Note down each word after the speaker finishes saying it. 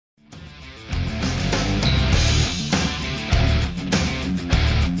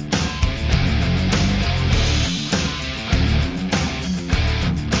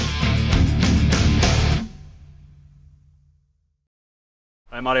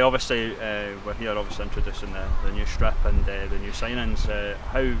Murray, obviously we're here obviously introducing the new strip and the new signings.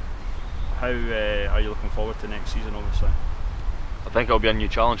 How are you looking forward to next season, obviously? I think it'll be a new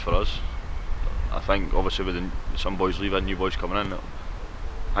challenge for us. I think obviously with some boys leaving, new boys coming in,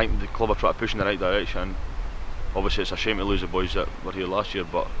 I think the club are trying to push in the right direction. Obviously it's a shame to lose the boys that were here last year,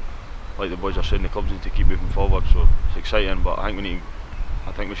 but like the boys are saying, the clubs need to keep moving forward, so it's exciting. But I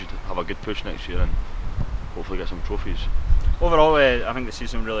think we should have a good push next year and hopefully get some trophies. Overall, I think the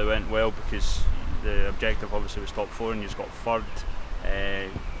season really went well because the objective obviously was top 4 and you've got 3rd.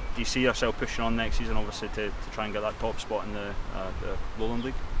 Do you see yourself pushing on next season, obviously, to try and get that top spot in the Lowland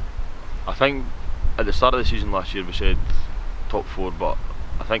League? I think at the start of the season last year we said top 4, but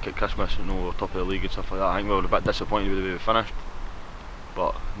I think at Christmas, we were top of the league and stuff like that. I think we were a bit disappointed with the way we finished,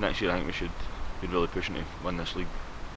 but next year I think we should be really pushing to win this league.